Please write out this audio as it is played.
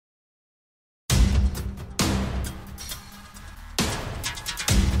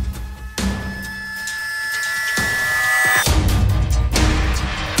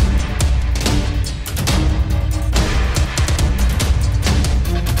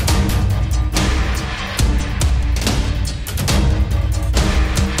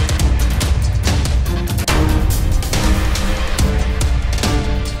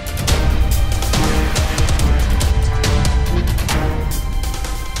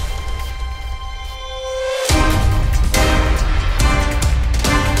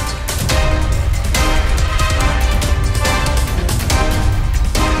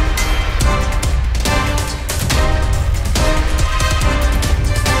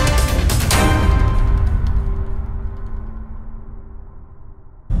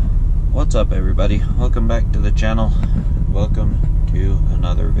What's up everybody? Welcome back to the channel. Welcome to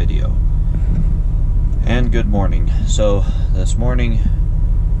another video. And good morning. So this morning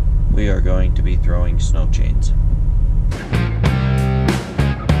we are going to be throwing snow chains.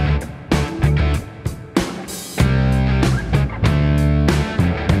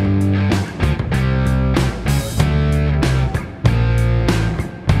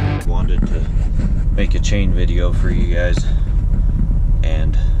 Wanted to make a chain video for you guys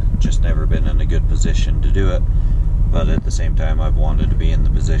and just never been in a good position to do it, but at the same time I've wanted to be in the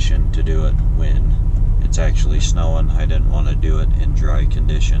position to do it when it's actually snowing. I didn't want to do it in dry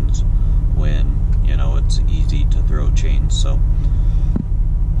conditions when, you know, it's easy to throw chains. So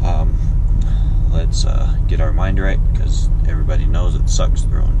let's get our mind right, because everybody knows it sucks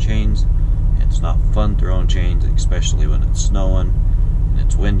throwing chains. It's not fun throwing chains, especially when it's snowing and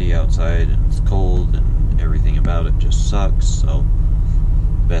it's windy outside and it's cold and everything about it just sucks. So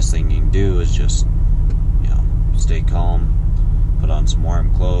best thing you can do is just, you know, stay calm, put on some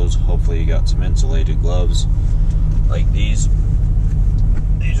warm clothes. Hopefully you got some insulated gloves like these.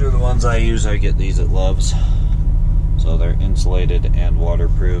 These are the ones I use. I get these at Love's, so they're insulated and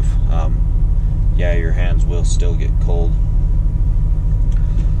waterproof. Yeah, your hands will still get cold,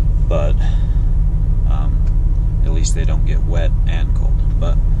 but at least they don't get wet and cold.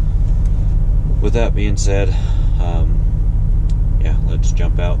 But with that being said, yeah, let's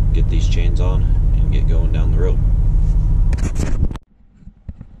jump out, get these chains on, and get going down the road.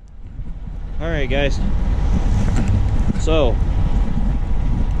 Alright guys, so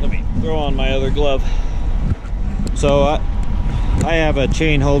let me throw on my other glove. So I have a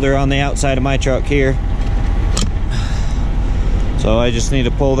chain holder on the outside of my truck here, so I just need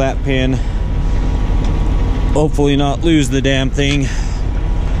to pull that pin, hopefully not lose the damn thing,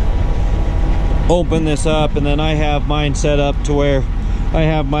 open this up, and then I have mine set up to where I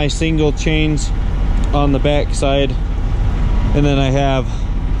have my single chains on the back side, and then I have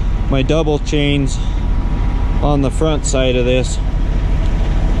my double chains on the front side of this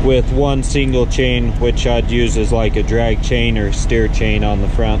with one single chain, which I'd use as like a drag chain or steer chain on the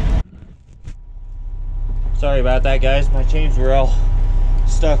front. Sorry about that guys, my chains were all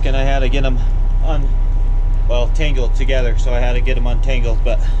stuck and I had to get them tangled together, so I had to get them untangled,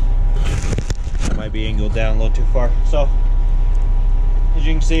 but I might be angled down a little too far. So as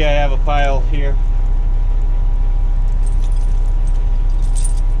you can see, I have a pile here.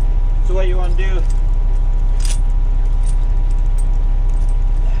 So what you want to do is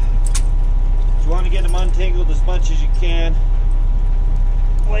you want to get them untangled as much as you can.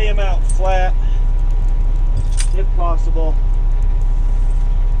 Lay them out flat if possible,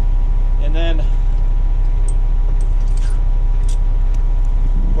 and then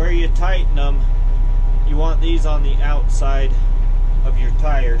where you tighten them, you want these on the outside of your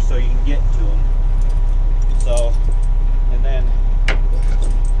tire so you can get to them. So, and then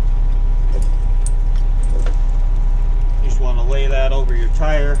you just want to lay that over your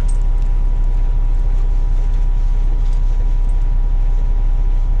tire.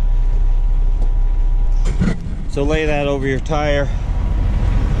 So lay that over your tire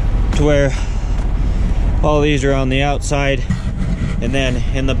to where all these are on the outside, and then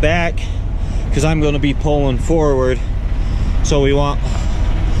in the back, because I'm going to be pulling forward, so we want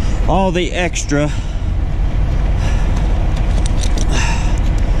all the extra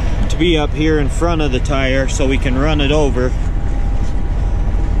to be up here in front of the tire so we can run it over.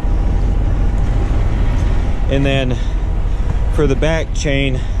 And then for the back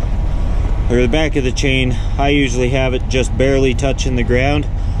chain, or the back of the chain, I usually have it just barely touching the ground.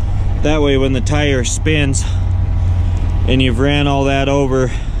 That way when the tire spins and you've ran all that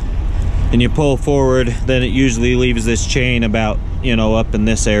over and you pull forward, then it usually leaves this chain about, you know, up in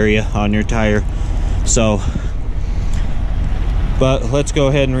this area on your tire. So, but let's go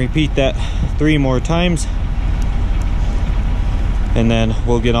ahead and repeat that 3 more times, and then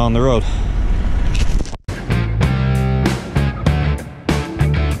we'll get on the road.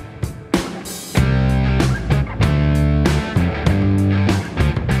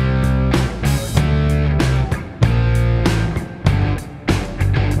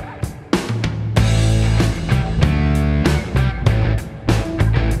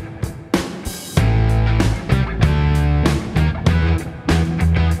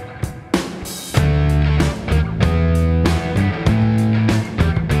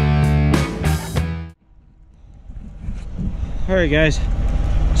 Alright guys,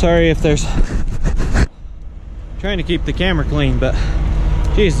 sorry if there's, trying to keep the camera clean, but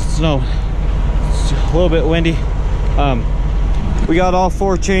geez, it's snowing. It's a little bit windy. We got all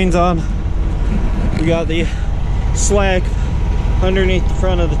 4 chains on. We got the slack underneath the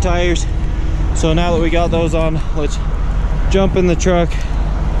front of the tires. So now that we got those on, let's jump in the truck,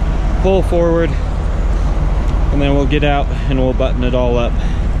 pull forward, and then we'll get out and we'll button it all up.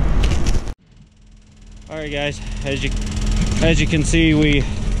 All right guys, as you can see, we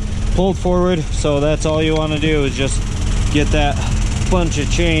pulled forward, so that's all you want to do is just get that bunch of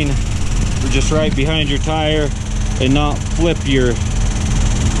chain just right behind your tire and not flip your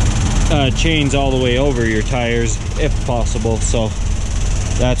chains all the way over your tires if possible. So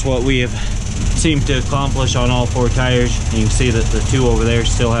that's what we have seemed to accomplish on all 4 tires. You can see that the 2 over there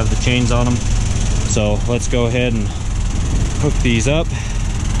still have the chains on them. So let's go ahead and hook these up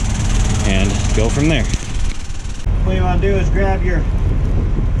and go from there. What you want to do is grab your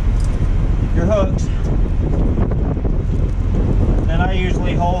hooks, and I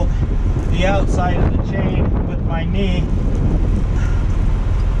usually hold the outside of the chain with my knee,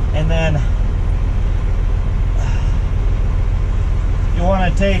 and then you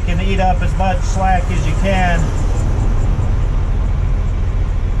want to take and eat up as much slack as you can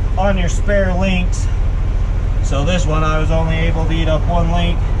on your spare links. So this one I was only able to eat up 1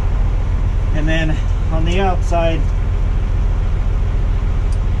 link, and then on the outside,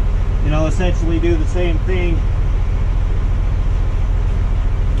 you know, essentially do the same thing.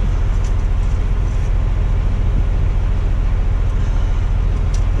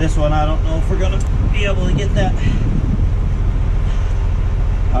 This one, I don't know if we're gonna be able to get that.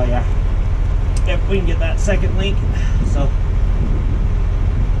 Oh yeah, yep, we can get that 2nd link. So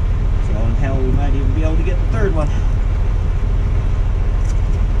in hell, we might even be able to get the 3rd one.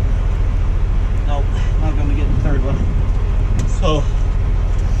 Nope, not gonna get the 3rd one.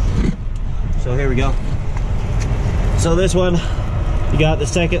 So here we go. So this one, you got the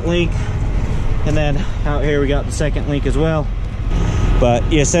 2nd link, and then out here we got the 2nd link as well. But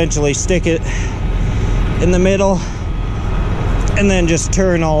you essentially stick it in the middle and then just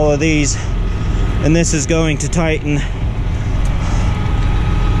turn all of these, and this is going to tighten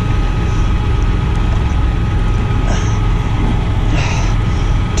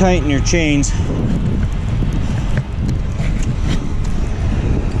your chains.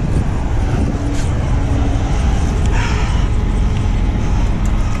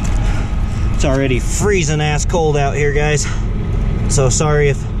 It's already freezing ass cold out here, guys. So sorry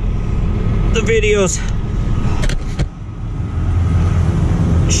if the video's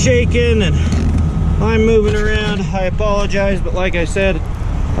shaking and I'm moving around. I apologize, but like I said,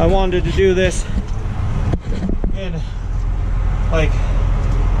 I wanted to do this in like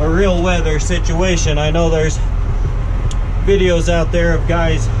a real weather situation. I know there's videos out there of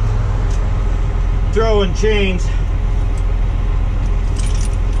guys throwing chains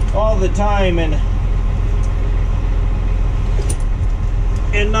all the time in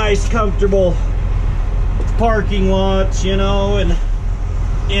nice comfortable parking lots, you know, and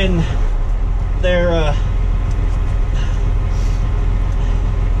in their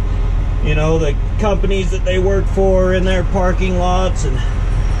you know, the companies that they work for in their parking lots, and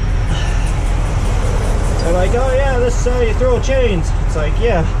they're like, oh yeah, this is how you throw chains. It's like,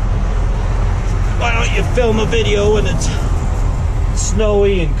 yeah, why don't you film a video when it's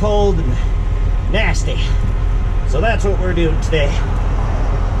snowy and cold and nasty? So that's what we're doing today.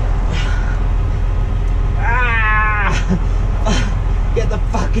 Get the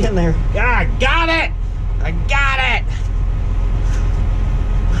fuck in there. I got it! I got it!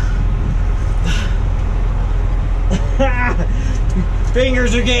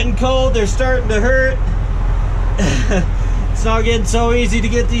 Fingers are getting cold. They're starting to hurt. It's not getting so easy to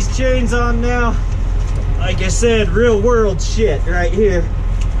get these chains on now. Like I said, real world shit right here.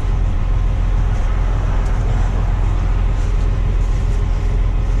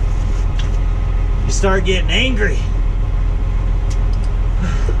 You start getting angry.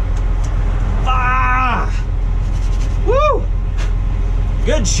 Woo!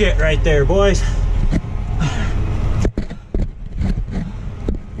 Good shit right there, boys.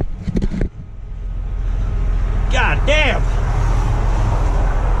 God damn.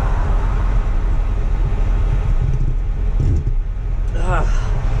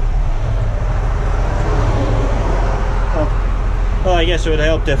 Well, I guess it would have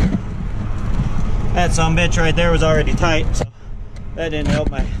helped if that sumbitch right there was already tight, so that didn't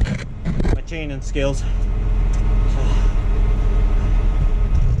help my chaining skills.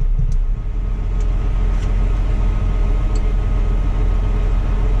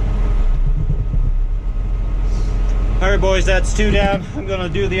 Alright boys, that's 2 down. I'm gonna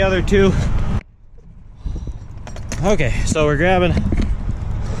do the other 2. Okay, so we're grabbing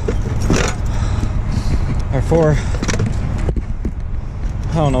our 4,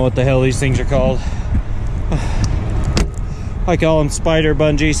 I don't know what the hell these things are called. I call them spider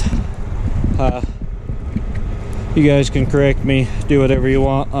bungees. You guys can correct me, do whatever you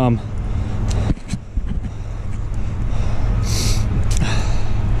want.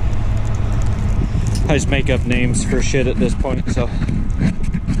 I just make up names for shit at this point, so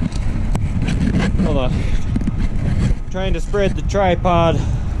hold on. Trying to spread the tripod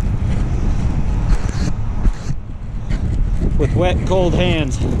with wet, cold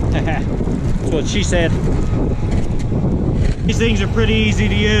hands. That's what she said. These things are pretty easy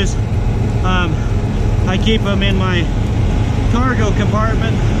to use. I keep them in my cargo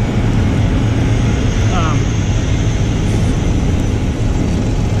compartment.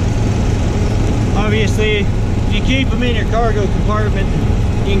 Obviously, if you keep them in your cargo compartment,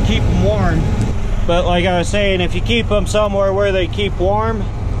 you can keep them warm. But like I was saying, if you keep them somewhere where they keep warm,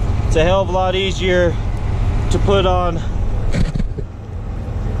 it's a hell of a lot easier to put on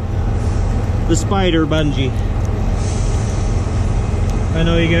the spider bungee. I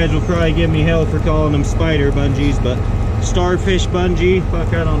know you guys will probably give me hell for calling them spider bungees, but starfish bungee,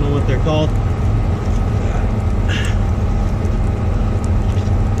 fuck, I don't know what they're called.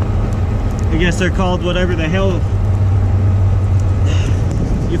 I guess they're called whatever the hell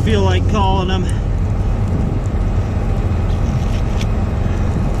you feel like calling them.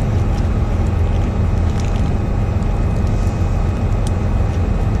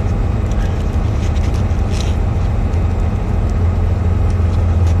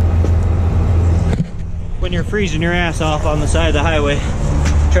 When you're freezing your ass off on the side of the highway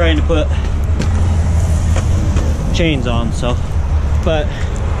trying to put chains on, so. But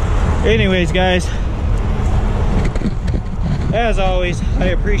anyways, guys, as always, I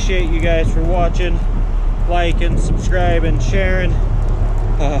appreciate you guys for watching, liking, subscribing, sharing.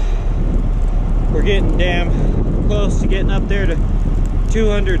 We're getting damn close to getting up there to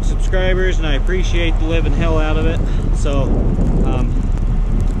 200 subscribers, and I appreciate the living hell out of it. So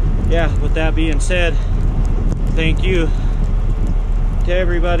yeah, with that being said, thank you to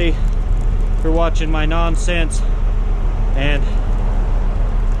everybody for watching my nonsense, and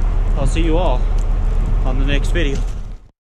I'll see you all on the next video.